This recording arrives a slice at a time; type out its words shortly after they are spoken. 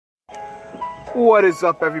What is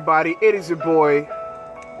up, everybody? It is your boy,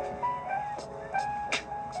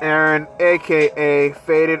 Aaron, aka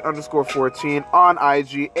Faded_14 on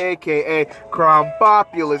IG, aka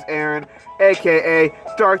Crombopulous Aaron, aka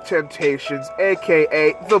Dark Temptations,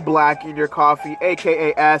 aka The Black in Your Coffee,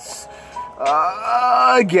 aka S.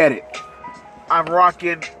 Get it. I'm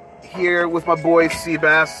rocking here with my boy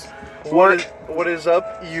Seabass. What is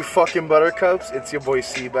up, you fucking buttercups? It's your boy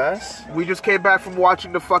Seabass. We just came back from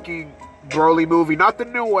watching the fucking Broly movie. Not the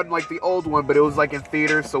new one, like the old one, but it was like in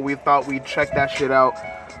theaters, so we thought we'd check that shit out.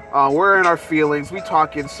 We're in our feelings. We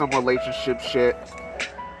talking some relationship shit.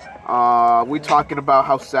 We talking about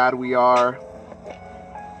how sad we are.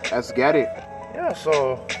 Let's get it.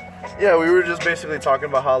 Yeah, we were just basically talking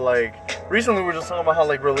about how, recently we were just talking about how,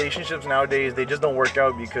 relationships nowadays, they just don't work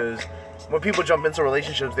out because when people jump into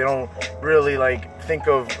relationships, they don't really, think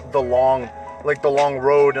of the long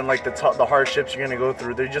road and, the hardships you're gonna go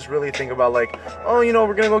through. They just really think about, we're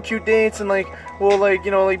gonna go cute dates and,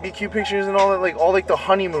 we'll, be cute pictures and all that, all, the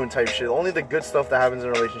honeymoon type shit. Only the good stuff that happens in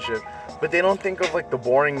a relationship. But they don't think of, the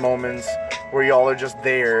boring moments where y'all are just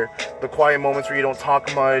there, the quiet moments where you don't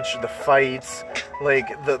talk much, the fights,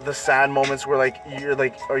 the sad moments where,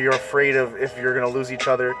 you're afraid of if you're gonna lose each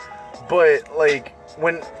other. But,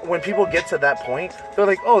 when people get to that point, they're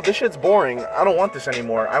like, oh, this shit's boring. I don't want this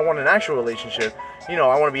anymore. I want an actual relationship. I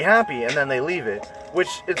want to be happy. And then they leave it. Which,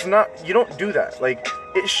 it's not, you don't do that.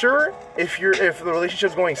 If the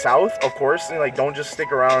relationship's going south, of course, and, don't just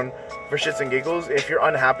stick around for shits and giggles. If you're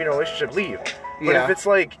unhappy in a relationship, leave. But if it's,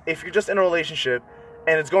 if you're just in a relationship,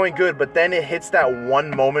 and it's going good, but then it hits that one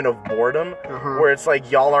moment of boredom where it's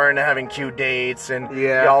y'all aren't having cute dates and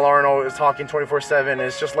y'all aren't always talking 24/7.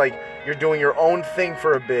 It's just you're doing your own thing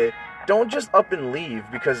for a bit. Don't just up and leave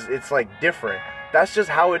because it's different. That's just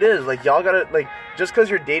how it is. Y'all gotta just because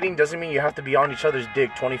you're dating doesn't mean you have to be on each other's dick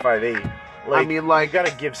 25/8. You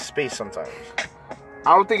gotta give space sometimes.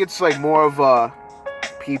 I don't think it's more of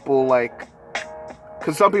people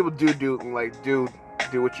because some people do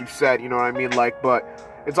what you said, you know what I mean? But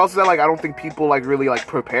it's also that, I don't think people, really,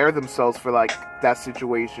 prepare themselves for, that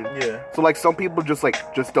situation. Yeah. So, some people just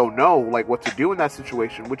just don't know, what to do in that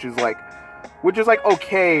situation, which is,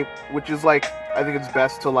 okay, which is, I think it's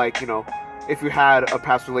best to, if you had a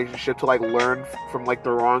past relationship to, learn from,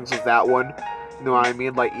 the wrongs of that one, you know what I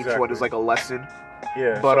mean? Each one is, a lesson.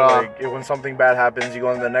 Yeah, but, so, when something bad happens, you go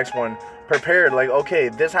on to the next one prepared, okay,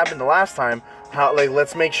 this happened the last time, how,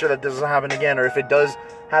 let's make sure that this doesn't happen again, or if it does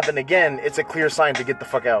happen again, it's a clear sign to get the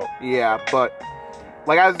fuck out. Yeah, but,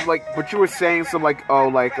 but you were saying some,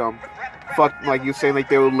 fuck, you saying,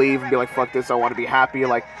 they would leave and be fuck this, I want to be happy,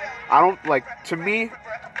 I don't, to me,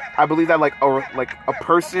 I believe that, a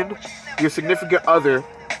person, your significant other,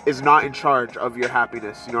 is not in charge of your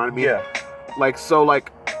happiness, you know what I mean? Yeah. So,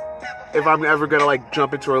 if I'm ever gonna,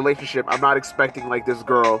 jump into a relationship, I'm not expecting, this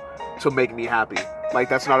girl to make me happy.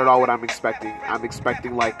 That's not at all what I'm expecting. I'm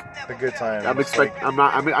expecting, the good times. I'm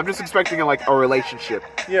just expecting, a relationship.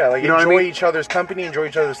 Yeah, you know enjoy what I mean? each other's company, enjoy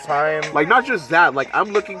each other's time. Not just that, I'm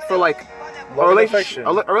looking for, a relationship.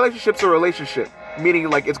 A relationship's a relationship. Meaning,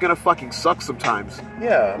 it's gonna fucking suck sometimes.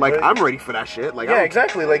 Yeah. I'm ready for that shit. Yeah,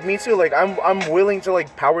 exactly. Me too. I'm willing to,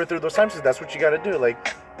 power through those times because that's what you gotta do.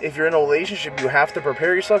 If you're in a relationship, you have to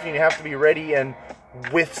prepare yourself and you have to be ready and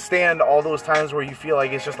withstand all those times where you feel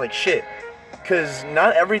it's just shit. Because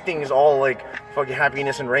not everything is all fucking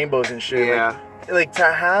happiness and rainbows and shit. Yeah. To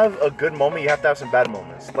have a good moment, you have to have some bad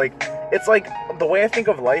moments. It's the way I think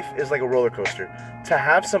of life is like a roller coaster. To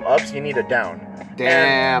have some ups, you need a down.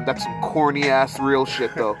 Damn, that's some corny ass real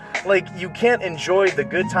shit though. You can't enjoy the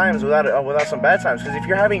good times without some bad times. Because if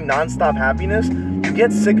you're having nonstop happiness, you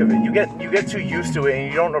get sick of it. You get too used to it,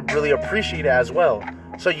 and you don't really appreciate it as well.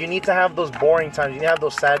 So you need to have those boring times. You need to have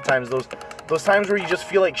those sad times. Those times where you just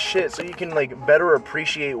feel like shit, so you can better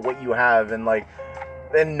appreciate what you have and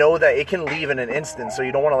know that it can leave in an instant. So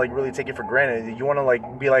you don't want to really take it for granted. You want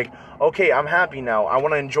to be okay, I'm happy now. I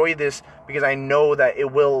want to enjoy this because I know that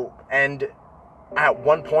it will end at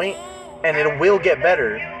one point and it will get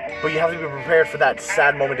better. But you have to be prepared for that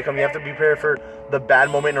sad moment to come. You have to be prepared for the bad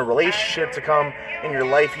moment in a relationship to come in your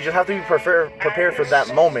life. You just have to be prepared for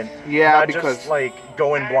that moment. Yeah, not because just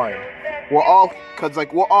going blind. We're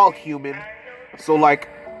all human. So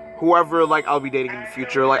whoever I'll be dating in the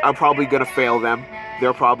future, I'm probably gonna fail them.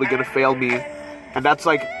 They're probably gonna fail me, and that's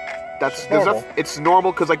normal. It's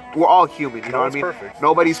normal because we're all human. You know what I mean? Perfect.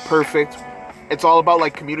 Nobody's perfect. It's all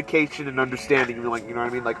about communication and understanding. You know what I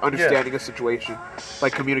mean? Understanding a situation,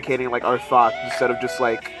 communicating our thoughts instead of just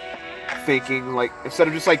thinking instead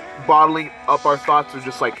of just bottling up our thoughts or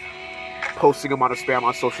just posting them on a spam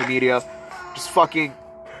on social media. Just fucking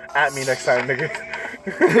At me next time,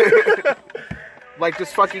 nigga. Like,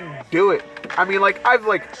 just fucking do it. I mean, like, I've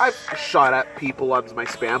shot at people on my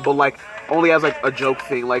spam, but like only as like a joke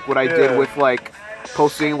thing, like what I did with like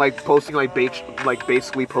posting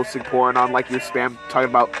basically posting porn on like your spam, talking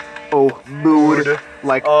about mood.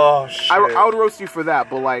 Like, oh shit. I would roast you for that,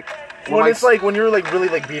 but like when it's like when you're like really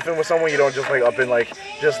like beefing with someone, you don't just like up and like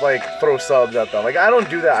just like throw subs at them. Like I don't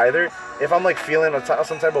do that either. If I'm like feeling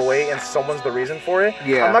some type of way and someone's the reason for it,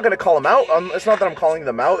 I'm not gonna call them out. It's not that I'm calling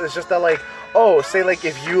them out. It's just that like, say like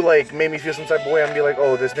if you like made me feel some type of way, I'm be like,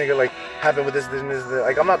 this nigga like happened with this.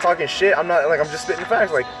 Like I'm not talking shit. I'm not like, I'm just spitting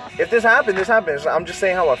facts. Like if this happened, this happens. I'm just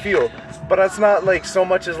saying how I feel. But it's not like so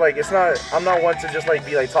much as like I'm not one to just like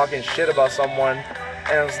be like talking shit about someone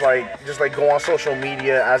and it's like just like go on social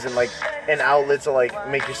media as in like an outlet to like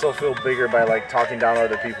make yourself feel bigger by like talking down to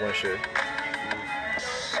other people and shit.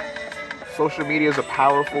 Social media is a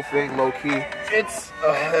powerful thing, low key. It's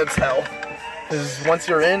hell. Because once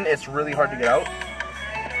you're in, it's really hard to get out.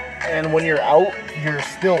 And when you're out, you're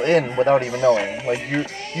still in without even knowing. Like you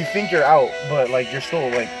think you're out, but like you're still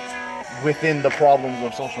like within the problems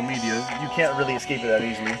of social media. You can't really escape it that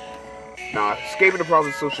easily. Nah, escaping the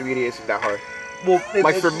problems of social media isn't that hard. Well,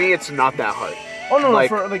 for me, it's not that hard. Oh no,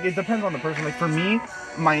 it depends on the person. Like for me,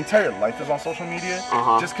 my entire life is on social media.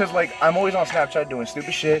 Just because like I'm always on Snapchat doing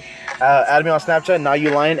stupid shit. Add me on Snapchat. Now you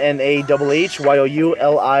line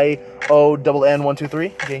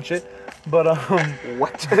NAHHYOULIONN123 gang shit. But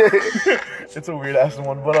what? It's a weird ass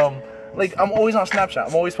one. But like I'm always on Snapchat.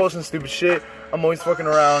 I'm always posting stupid shit. I'm always fucking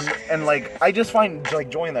around, and like I just find like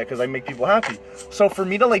joy in that because I make people happy. So for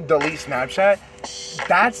me to like delete Snapchat,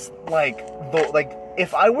 that's like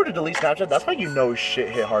if I were to delete Snapchat, that's how you know shit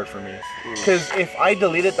hit hard for me. Because if I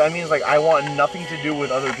delete it, that means like I want nothing to do with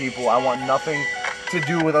other people. I want nothing to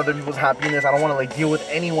do with other people's happiness. I don't want to like deal with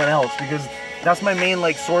anyone else because that's my main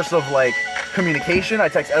like source of like communication. I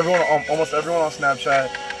text everyone, almost everyone on Snapchat.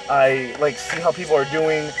 I like see how people are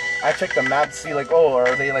doing. I check the map to see like,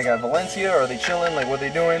 are they like at Valencia? Or are they chilling? Like what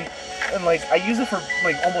they doing? And like I use it for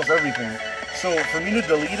like almost everything. So for me to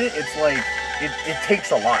delete it, it's like it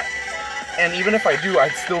takes a lot. And even if I do,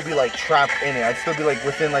 I'd still be like trapped in it. I'd still be like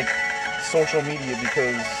within like social media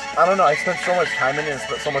because I don't know. I spent so much time in it and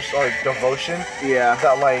so much like devotion. Yeah.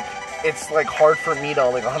 That like it's like hard for me to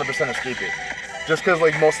like 100% escape it. Just because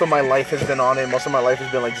like most of my life has been on it. Most of my life has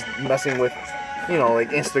been like just messing with, like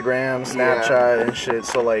Instagram, Snapchat, and shit.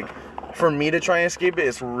 So like for me to try and escape it,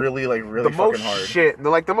 it's really like really fucking hard.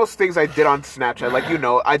 The most things I did on Snapchat, like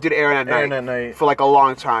I did Aaron at Night for like a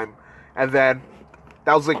long time, and then.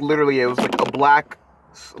 That was like literally, it was like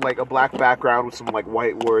a black background with some like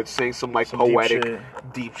white words saying some like poetic,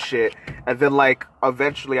 deep shit. And then like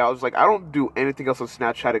eventually I was like, I don't do anything else on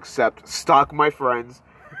Snapchat except stalk my friends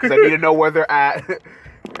because I need to know where they're at,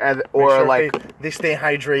 or like they stay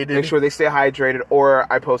hydrated. Make sure they stay hydrated,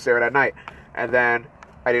 or I post Aaron at Night. And then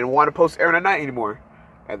I didn't want to post Aaron at Night anymore.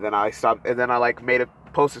 And then I stopped. And then I like made a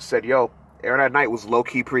post that said, "Yo, Aaron at Night was low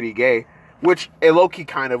key pretty gay," which it low key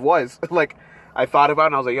kind of was. Like. I thought about it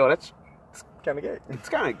and I was like, yo, it's kind of gay. It's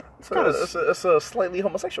a slightly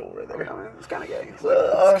homosexual right there. Yeah, it's kind of gay. It's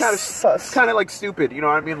kind of like stupid, you know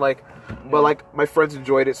what I mean? Like, but like my friends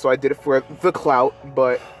enjoyed it, so I did it for the clout.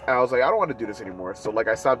 But I was like, I don't want to do this anymore. So like,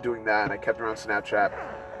 I stopped doing that and I kept it on Snapchat.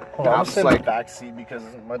 Hold on, I'm sitting in the backseat because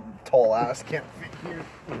my tall ass can't fit here.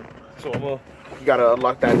 So I'm you gotta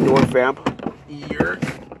unlock that door, vamp. Here.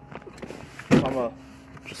 I'm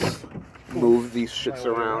just move these shits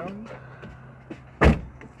around.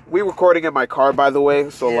 We recording in my car, by the way,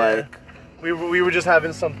 so like we were just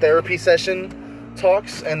having some therapy session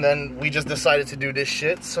talks, and then we just decided to do this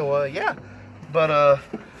shit. So yeah, but I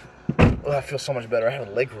feel so much better. I have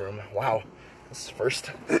a leg room. Wow, this is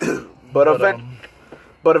first. but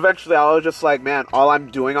eventually, I was just like, man, all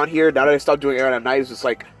I'm doing on here now that I stopped doing Aaron at Night is just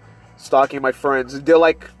like stalking my friends. They're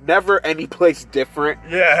like never any place different.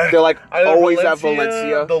 Yeah. They're like always at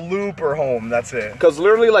Valencia. The Loop or home, that's it. Because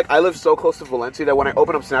literally, like, I live so close to Valencia that when I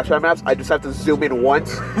open up Snapchat maps, I just have to zoom in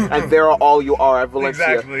once, and there are all you are at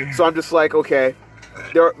Valencia. Exactly. So I'm just like, okay.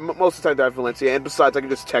 Most of the time they're at Valencia, and besides, I can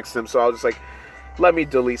just text them. So I was just like, let me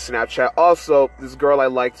delete Snapchat. Also, this girl I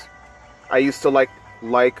liked, I used to like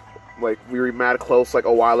we were mad close like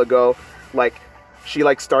a while ago. Like, she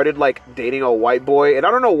like started like dating a white boy, and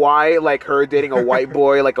I don't know why like her dating a white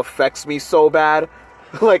boy like affects me so bad.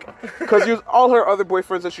 Like, because all her other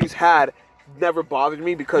boyfriends that she's had never bothered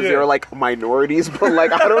me because they're like minorities. But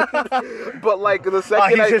like I don't. But like the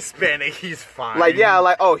second he's Hispanic, he's fine. Like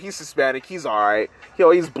he's Hispanic, he's all right.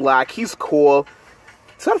 He's black, he's cool.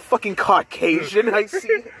 It's not a fucking Caucasian. I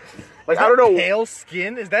see. Like, I don't know. Pale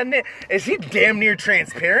skin? Is he damn near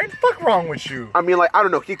transparent? Fuck wrong with you? I mean, like, I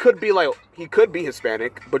don't know. He could be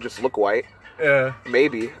Hispanic, but just look white. Yeah.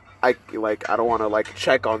 Maybe. I don't want to, like,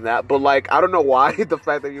 check on that. But, like, I don't know why. The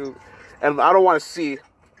fact that you... And I don't want to see...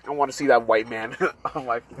 I want to see that white man on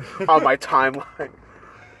my timeline.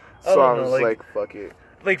 So I was like, fuck it.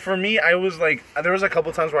 Like, for me, I was like... There was a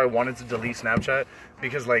couple times where I wanted to delete Snapchat.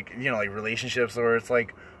 Because, like, you know, like, relationships where it's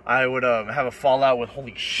like... I would have a fallout with...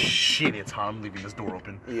 Holy shit, it's hot. I'm leaving this door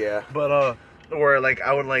open. Yeah. But, where, like,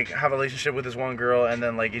 I would, like, have a relationship with this one girl, and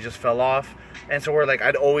then, like, it just fell off. And so where, like,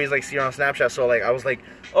 I'd always, like, see her on Snapchat. So, like, I was like,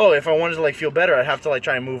 oh, if I wanted to, like, feel better, I'd have to, like,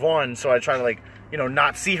 try and move on. So I try to, like, you know,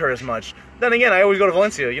 not see her as much. Then again, I always go to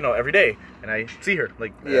Valencia, you know, every day. And I see her,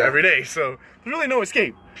 like, every day. So there's really no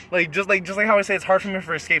escape. Like just like how I say, it's hard for me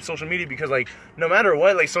to escape social media because, like, no matter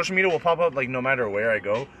what, like, social media will pop up, like, no matter where I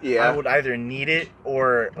go. Yeah. I would either need it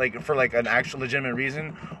or, like, for, like, an actual legitimate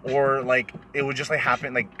reason, or, like, it would just, like,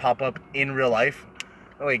 happen, like, pop up in real life,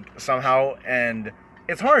 like, somehow, and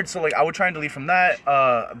it's hard. So, like, I would try and delete from that.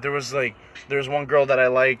 There was one girl that I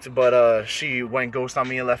liked, but she went ghost on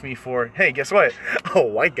me and left me for, hey, guess what? Oh,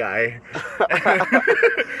 white guy.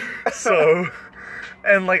 So,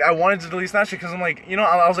 and, like, I wanted to delete Snapchat because I'm like, you know,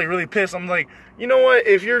 I was, like, really pissed. I'm like, you know what?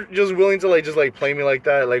 If you're just willing to, like, just, like, play me like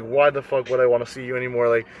that, like, why the fuck would I want to see you anymore?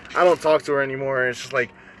 Like, I don't talk to her anymore. And it's just like,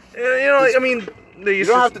 you know, like, I mean, you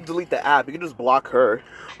don't have to delete the app. You can just block her.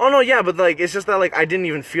 Oh, no, yeah, but, like, it's just that, like, I didn't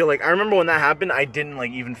even feel like... I remember when that happened, I didn't, like,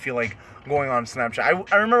 even feel like going on Snapchat.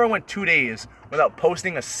 I remember I went 2 days without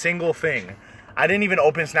posting a single thing. I didn't even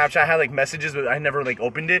open Snapchat. I had, like, messages, but I never, like,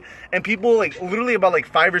 opened it. And people, like, literally about, like,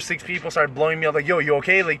 5 or 6 people started blowing me up, like, yo, you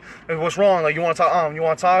okay? Like, what's wrong? Like, you want to talk? You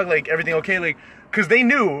want to talk? Like, everything okay? Like, because they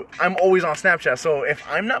knew I'm always on Snapchat. So if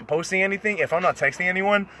I'm not posting anything, if I'm not texting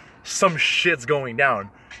anyone, some shit's going down.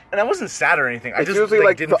 And I wasn't sad or anything. I just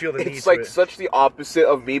like, didn't feel the need to. It's like such the opposite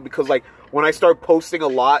of me because, like, when I start posting a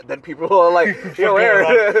lot, then people are like,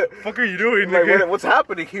 yo, fuck are you doing? Like, what's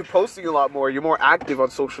happening? You're posting a lot more. You're more active on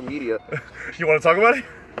social media. You want to talk about it?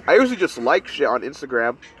 I usually just like shit on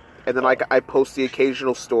Instagram, and then I post the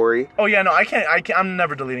occasional story. Oh yeah, no, I can't. I'm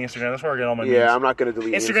never deleting Instagram. That's where I get all my memes. Yeah, I'm not gonna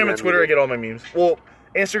delete Instagram and Twitter. Either. I get all my memes. Well,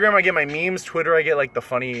 Instagram I get my memes. Twitter I get, like, the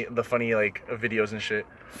funny like videos and shit.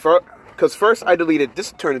 Because first I deleted,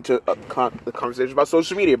 this turned into a conversation about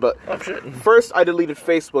social media, but first I deleted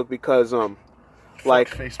Facebook because, like,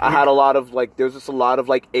 Facebook. I had a lot of, like, there's just a lot of,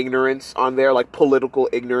 like, ignorance on there, like, political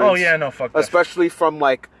ignorance. Oh, yeah, no, fuck that. Especially from,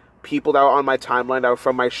 like, people that were on my timeline that were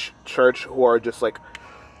from my church who are just, like,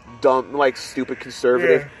 dumb, like, stupid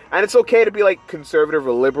conservative. Yeah. And it's okay to be, like, conservative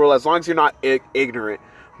or liberal as long as you're not ignorant,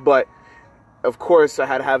 but... Of course, I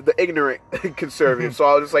had to have the ignorant conservative, so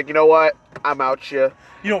I was just like, you know what? I'm out here.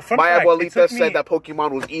 You know, my abuelita said that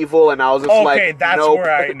Pokemon was evil, and I was just like, okay, that's nope.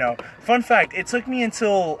 where I know. Fun fact, it took me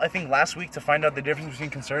until, I think, last week to find out the difference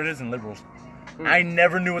between conservatives and liberals. I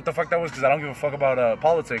never knew what the fuck that was, because I don't give a fuck about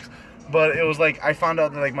politics. But it was like, I found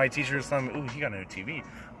out that, like, my teacher was telling me, ooh, he got a new TV.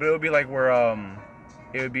 But it would be like where,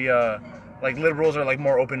 it would be, like, liberals are, like,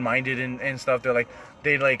 more open-minded and stuff. They're like,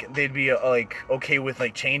 they'd be like okay with,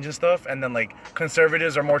 like, change and stuff, and then, like,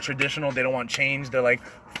 conservatives are more traditional. They don't want change. They're like,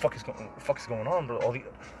 fuck is going on, bro?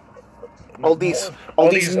 All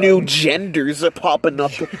these new genders are popping up.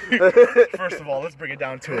 First of all, let's bring it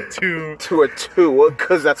down to a 2. To a 2,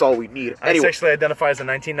 because that's all we need. I sexually identify as a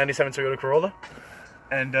 1997 Toyota Corolla,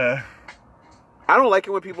 and I don't like it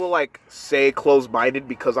when people, like, say closed-minded,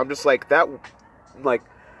 because I'm just like that, like.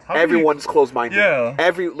 Everyone's closed-minded. Yeah.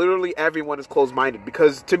 Literally everyone is closed-minded.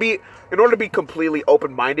 Because in order to be completely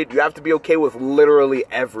open-minded, you have to be okay with literally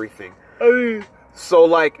everything. So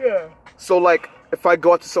like, if I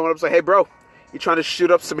go up to someone, I'm like, hey, bro, you trying to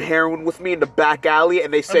shoot up some heroin with me in the back alley?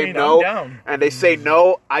 And they say no. And they say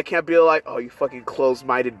no. I can't be like, oh, you fucking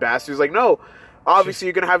closed-minded bastards. Like, no. Obviously,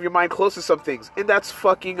 you're going to have your mind close to some things. And that's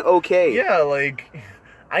fucking okay. Yeah, like...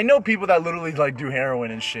 I know people that literally, like, do heroin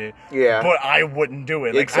and shit. Yeah. But I wouldn't do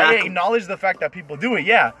it. Like, exactly. I acknowledge the fact that people do it,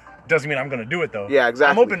 yeah. Doesn't mean I'm gonna do it, though. Yeah,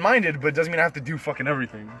 exactly. I'm open-minded, but doesn't mean I have to do fucking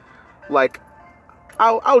everything. Like,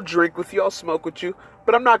 I'll drink with you, I'll smoke with you,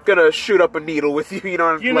 but I'm not gonna shoot up a needle with you, you know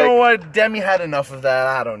what I'm saying? You know what? Demi had enough of that.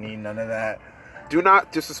 I don't need none of that. Do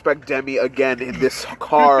not disrespect Demi again in this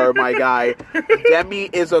car, my guy. Demi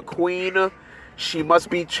is a queen. She must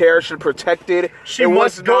be cherished and protected. She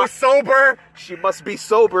must go sober. She must be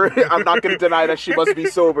sober. I'm not going to deny that she must be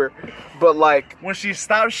sober. But, like... When she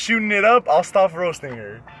stops shooting it up, I'll stop roasting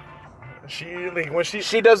her.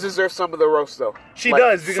 She does deserve some of the roast, though. She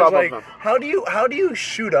does, because, like, how do you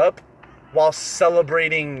shoot up while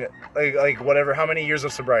celebrating like whatever, how many years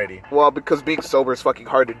of sobriety? Well, because being sober is fucking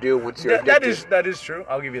hard to do once you're addicted. That is true.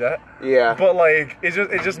 I'll give you that. Yeah. But like it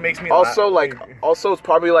just makes me also laugh. Also it's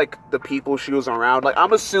probably like the people she was around. Like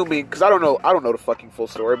I'm assuming, because I don't know the fucking full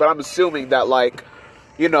story, but I'm assuming that like,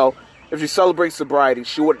 you know, if she celebrates sobriety,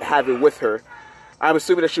 she wouldn't have it with her. I'm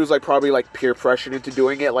assuming that she was like probably like peer pressured into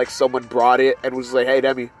doing it. Like someone brought it and was like, "Hey,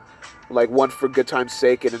 Demi, like one for good time's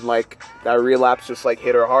sake," and then like that relapse just like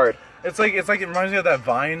hit her hard. It's like it reminds me of that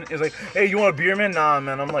Vine. It's like, "Hey, you want a beer, man?" "Nah,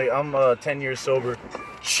 man. I'm 10 years sober."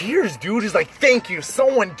 "Cheers, dude." He's like, "Thank you.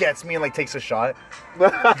 Someone gets me," and like takes a shot.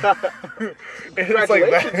 It's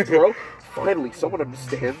like that, bro. Finally, someone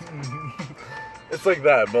understands. It's like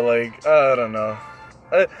that, but like I don't know.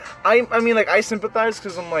 I mean, like, I sympathize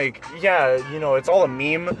because I'm like, yeah, you know, it's all a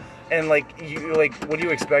meme, and like, you like, what do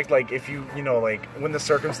you expect? Like, if you know, like, when the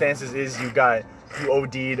circumstances is you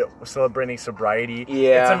OD'd celebrating sobriety,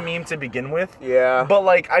 yeah, it's a meme to begin with, yeah. But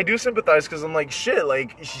like, I do sympathize because I'm like, shit,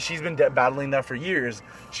 like, she's been battling that for years.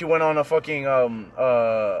 She went on a fucking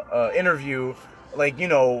interview. Like, you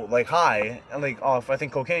know, like high and like off, I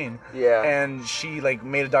think cocaine. Yeah. And she like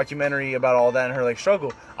made a documentary about all that and her like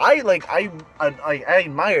struggle. I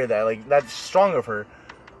admire that. Like that's strong of her.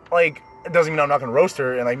 Like it doesn't mean I'm not gonna roast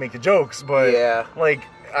her and like make the jokes, but yeah. Like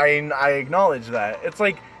I acknowledge that. It's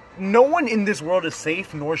like no one in this world is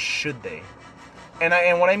safe, nor should they.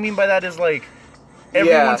 And what I mean by that is like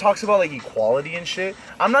everyone talks about like equality and shit.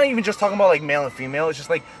 I'm not even just talking about like male and female. It's just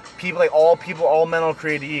like people, like all men are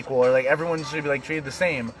created equal, or like everyone should be like treated the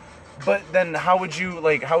same. But then how would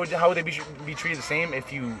they be treated the same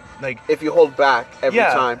if you like if you hold back every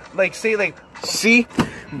time? Like say like see,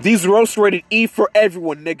 these roasts rated E for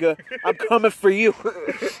everyone, nigga. I'm coming for you.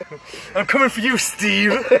 I'm coming for you,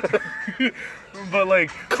 Steve. But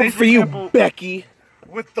like come for you, Becky.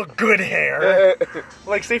 With the good hair.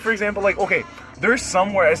 Like say for example, like okay, there's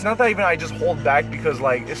somewhere, it's not that even I just hold back because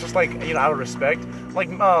like it's just like, you know, out of respect,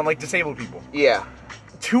 like disabled people. Yeah.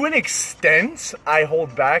 To an extent, I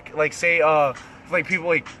hold back. Like say like people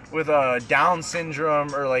like with Down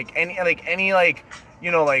syndrome or like any you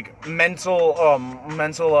know, like mental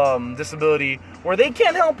disability where they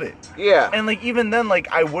can't help it. Yeah. And like even then,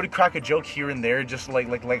 like I would crack a joke here and there, just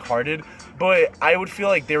like hearted, but I would feel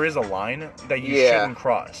like there is a line that you shouldn't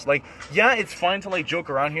cross. Like yeah, it's fine to like joke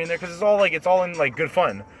around here and there because it's all in like good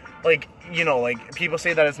fun. Like, you know, like people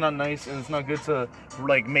say that it's not nice and it's not good to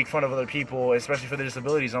like make fun of other people, especially for their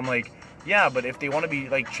disabilities. I'm like, yeah, but if they want to be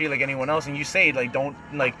like treated like anyone else, and you say like don't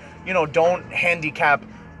like, you know, don't handicap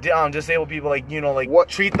disabled people, like, you know, like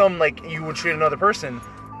treat them like you would treat another person,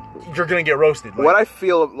 you're gonna get roasted. Like, what I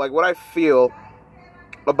feel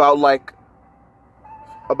about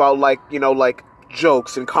you know, like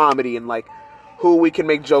jokes and comedy and like who we can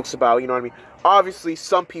make jokes about, you know what I mean? Obviously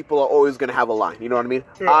some people are always gonna have a line, you know what I mean?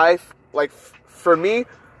 Yeah. For me,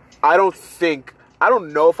 I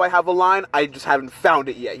don't know if I have a line. I just haven't found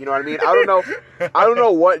it yet. You know what I mean? I don't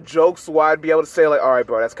know what jokes where I'd be able to say like, all right,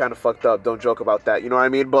 bro, that's kind of fucked up. Don't joke about that. You know what I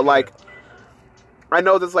mean? But like, I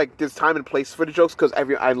know there's time and place for the jokes because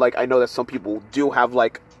I know that some people do have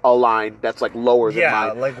like a line that's like lower than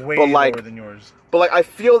mine. Yeah, like way lower than yours. But like, I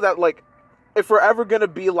feel that like, if we're ever gonna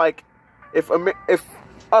be like, if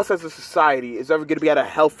us as a society is ever gonna be at a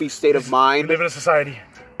healthy state of mind, we live in a society.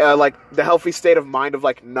 Like the healthy state of mind of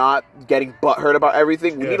like not getting butthurt about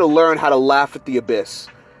everything. We need to learn how to laugh at the abyss.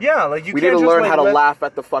 Yeah, like we need to learn how to laugh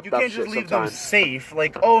at the fucked up shit. You can't just leave sometimes. them safe.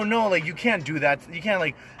 Like, oh no, like you can't do that. You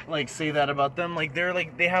can't like say that about them. Like they're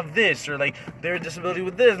like they have this or like they're a disability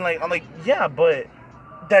with this. And like I'm like, yeah, but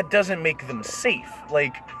that doesn't make them safe.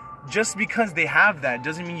 Like just because they have that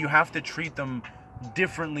doesn't mean you have to treat them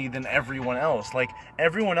differently than everyone else. Like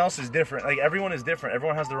everyone else is different. Like everyone is different.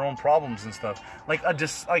 Everyone has their own problems and stuff. Like a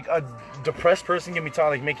depressed person can be taught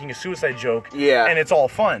like making a suicide joke. Yeah. And it's all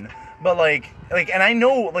fun. But like and I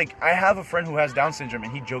know like I have a friend who has Down syndrome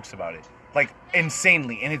and he jokes about it like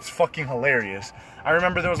insanely and it's fucking hilarious. I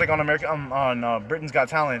remember there was like on Britain's Got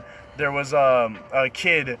Talent there was a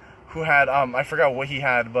kid who had I forgot what he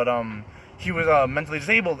had, but he was mentally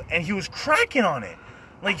disabled and he was cracking on it.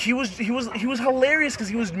 Like he was hilarious because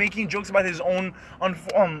he was making jokes about his own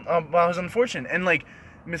about his unfortunate and like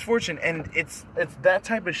misfortune, and it's that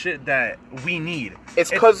type of shit that we need.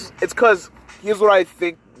 It's cause here's what I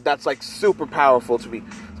think that's like super powerful to me.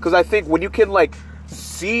 Because I think when you can like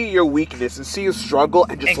see your weakness and see your struggle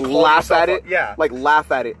and just laugh at it, like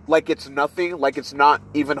laugh at it like it's nothing, like it's not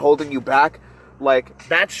even holding you back. Like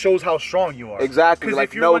that shows how strong you are. Exactly. Because like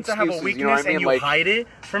if you're no one to have a excuses, weakness you know what I mean? And you like, hide it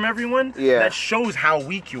from everyone, that shows how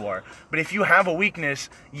weak you are. But if you have a weakness,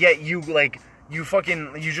 yet you like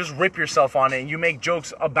you just rip yourself on it and you make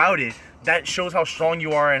jokes about it, that shows how strong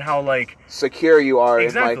you are and how, like, secure you are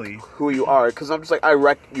exactly. in, like, who you are. Because I'm just like,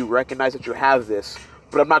 you recognize that you have this,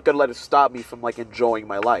 but I'm not going to let it stop me from, like, enjoying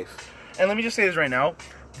my life. And let me just say this right now.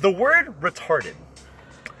 The word retarded,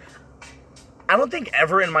 I don't think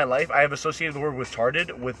ever in my life I have associated the word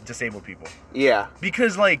retarded with disabled people. Yeah.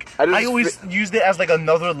 Because, like, I always used it as, like,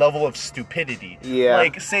 another level of stupidity. Yeah.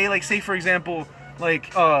 Like, say for example,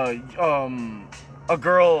 like, a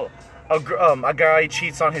guy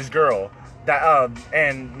cheats on his girl,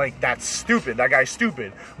 and, like, that's stupid. That guy's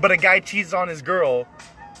stupid. But a guy cheats on his girl,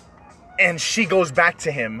 and she goes back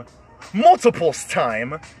to him multiple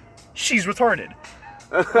times, she's retarded.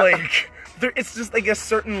 Like, it's just, like, a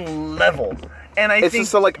certain level. And I think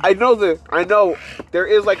just so, like, I know there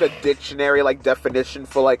is, like, a dictionary, like, definition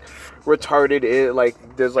for, like, retarded.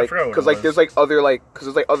 There's, like, because, like, there's, like,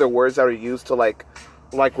 other words that are used to, like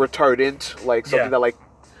retardant, like, something that, like,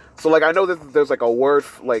 so, like, I know that there's, like, a word,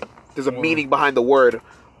 like, there's a meaning behind the word,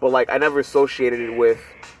 but, like, I never associated it with,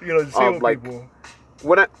 disabled like, people.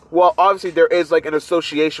 Well, obviously there is, like, an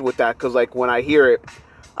association with that, because, like, when I hear it,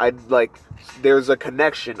 there's a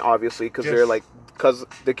connection, obviously, because they're, like, because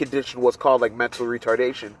the condition was called, like, mental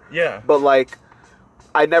retardation. Yeah. But, like,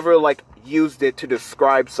 I never, like, used it to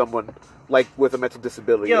describe someone, like, with a mental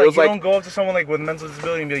disability. Yeah, like, it was, you don't go up to someone, like, with a mental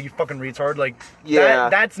disability and be like, you fucking retard. Like, yeah.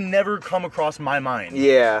 That's never come across my mind.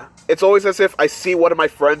 Yeah. It's always as if I see one of my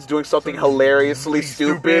friends doing something hilariously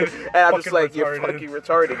stupid, and I'm just like, you're fucking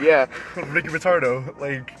retarded, yeah. Ricky Retardo,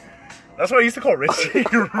 like... That's what I used to call Richie.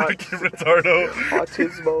 Ricky Retardo.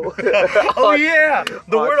 Autismo. Oh, yeah!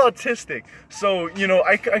 The word autistic. So, you know,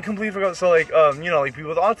 I completely forgot. So, like, you know, like, people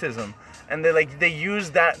with autism. And they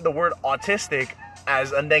use the word autistic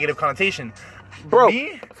as a negative connotation. Bro,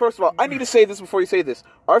 first of all, I need to say this before you say this.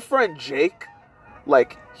 Our friend Jake,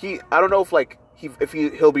 like, I don't know if, like,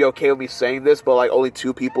 he'll be okay with me saying this, but, like, only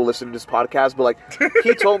 2 people listen to this podcast, but, like,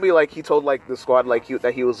 he told me, like, the squad, like,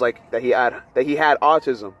 that he had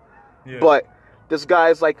autism. Yeah. But this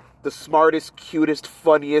guy's, like, the smartest, cutest,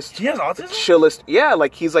 funniest, he has autism? Chillest. Yeah,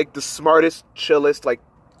 like, he's, like, the smartest, chillest, like,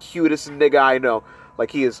 cutest nigga I know. Like,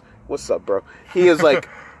 he is. What's up, bro? He is, like,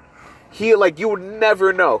 you would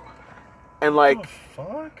never know. And, like, what the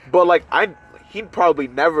fuck? But, like, he'd probably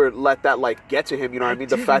never let that, like, get to him, you know what I mean?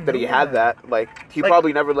 The fact that he had that, like, he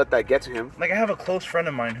probably never let that get to him. Like, I have a close friend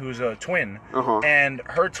of mine who's a twin, and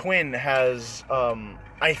her twin has,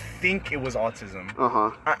 I think it was autism.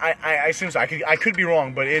 I assume so. I could be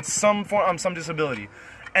wrong, but it's some disability,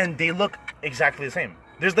 and they look exactly the same.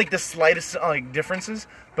 There's, like, the slightest, like, differences,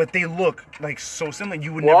 but they look, like, so similar.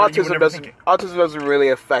 Autism doesn't really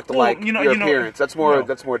affect, like, your appearance. That's more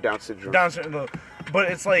Down syndrome. Down syndrome.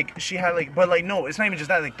 But it's like, she had, like, but, like, no, it's not even just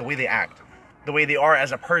that, like, the way they act, the way they are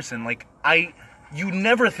as a person, like, you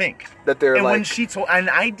never think that they're, and like... when she told... And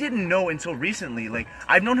I didn't know until recently. Like,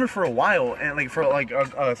 I've known her for a while, and, like, for, like,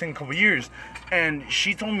 I think a couple years. And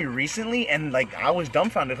she told me recently, and, like, I was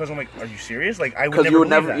dumbfounded, because I'm like, are you serious? Like, I would never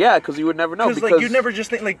believe that. Yeah, because you would never know. Because, like, you'd never just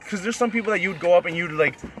think, like... Because there's some people that you would go up and you'd,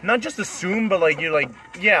 like, not just assume, but, like, you're, like,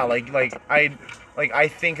 yeah, I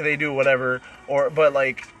think they do whatever. But,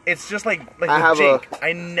 like, it's just, like with Jake.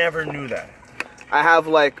 I never knew that. I have,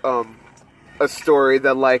 like, a story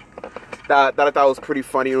that, like... That I thought was pretty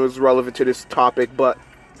funny and was relevant to this topic, but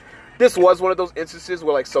this was one of those instances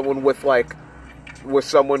where, like, someone with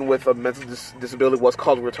a mental disability was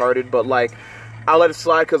called retarded, but, like, I'll let it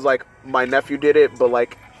slide because, like, my nephew did it, but,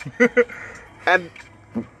 like, and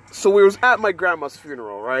so we was at my grandma's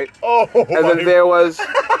funeral, right? Oh, and then there was the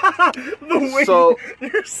way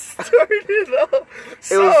you started up.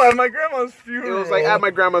 At my grandma's funeral. It was, like, at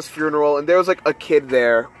my grandma's funeral, and there was, like, a kid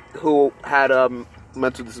there who had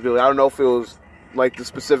mental disability. I don't know if it was, like, the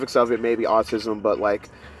specifics of it, maybe autism, but, like,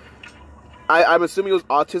 I'm assuming it was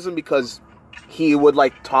autism because he would,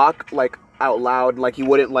 like, talk, like, out loud, like, he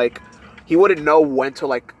wouldn't know when to,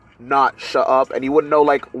 like, not shut up, and he wouldn't know,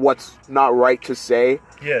 like, what's not right to say.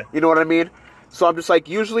 Yeah. You know what I mean? So I'm just, like,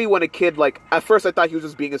 usually when a kid, like, at first I thought he was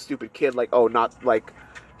just being a stupid kid, like, oh, not, like,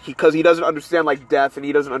 because he doesn't understand, like, death, and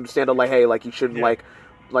he doesn't understand, like, hey, like, he shouldn't, like,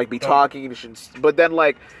 be talking, and he shouldn't, but then,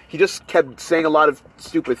 like, he just kept saying a lot of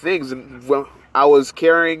stupid things, and when I was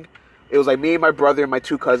carrying, it was, like, me and my brother and my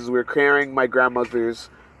 2 cousins, we were carrying my grandmother's,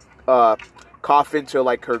 coffin to,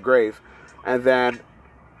 like, her grave, and then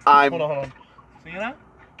Hold on. See that?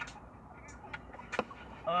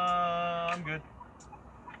 I'm good.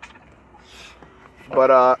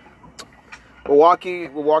 But, we're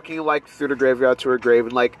walking, like, through the graveyard to her grave,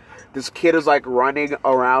 and, like, this kid is, like, running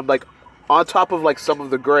around, like, on top of like some of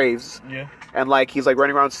the graves. Yeah. And like he's like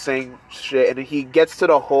running around saying shit, and he gets to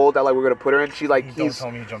the hole that like we're gonna put her in. She like Don't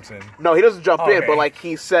tell me he jumps in. no, he doesn't jump in, Okay. but like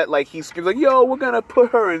he said, like he screams like, "Yo, we're gonna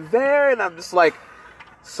put her in there," and I'm just like,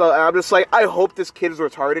 I hope this kid is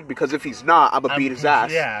retarded, because if he's not, I'm gonna beat his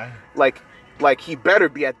ass. Yeah. Like he better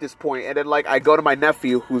be at this point. And then like I go to my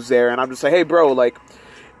nephew who's there, and I'm just like, "Hey, bro, like,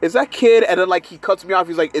 is that kid?" And then like he cuts me off.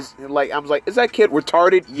 He's like, "Is that kid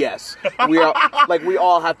retarded?" Yes. We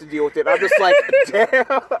all have to deal with it. And I'm just like, damn.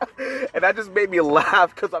 And that just made me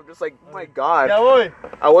laugh, because I'm just like, oh my god. Yeah, boy.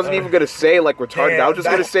 I wasn't even gonna say like retarded. I was just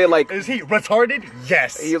gonna say like, is he retarded?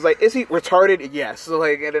 Yes. he was like, "Is he retarded?" Yes. So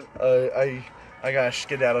like, and then, I got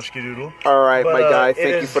skedaddle skedoodle. all right, But, my guy. Thank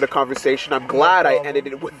you is- for the conversation. I'm glad I problem. ended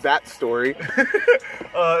it with that story.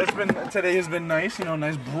 Today has been nice,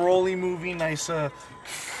 nice Broly movie, nice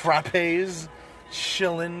frappes,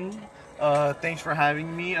 chillin'. Thanks for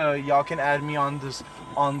having me. Y'all can add me on the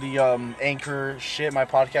Anchor shit, my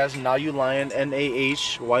podcast, Now You Lion,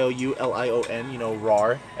 NAHYOULION,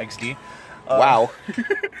 RAR XD. Wow,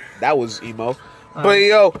 that was emo. But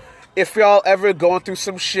yo, if y'all ever going through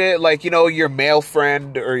some shit, like, your male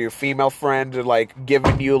friend or your female friend are, like,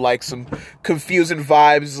 giving you, like, some confusing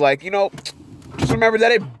vibes, like, just remember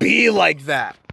that it be like that.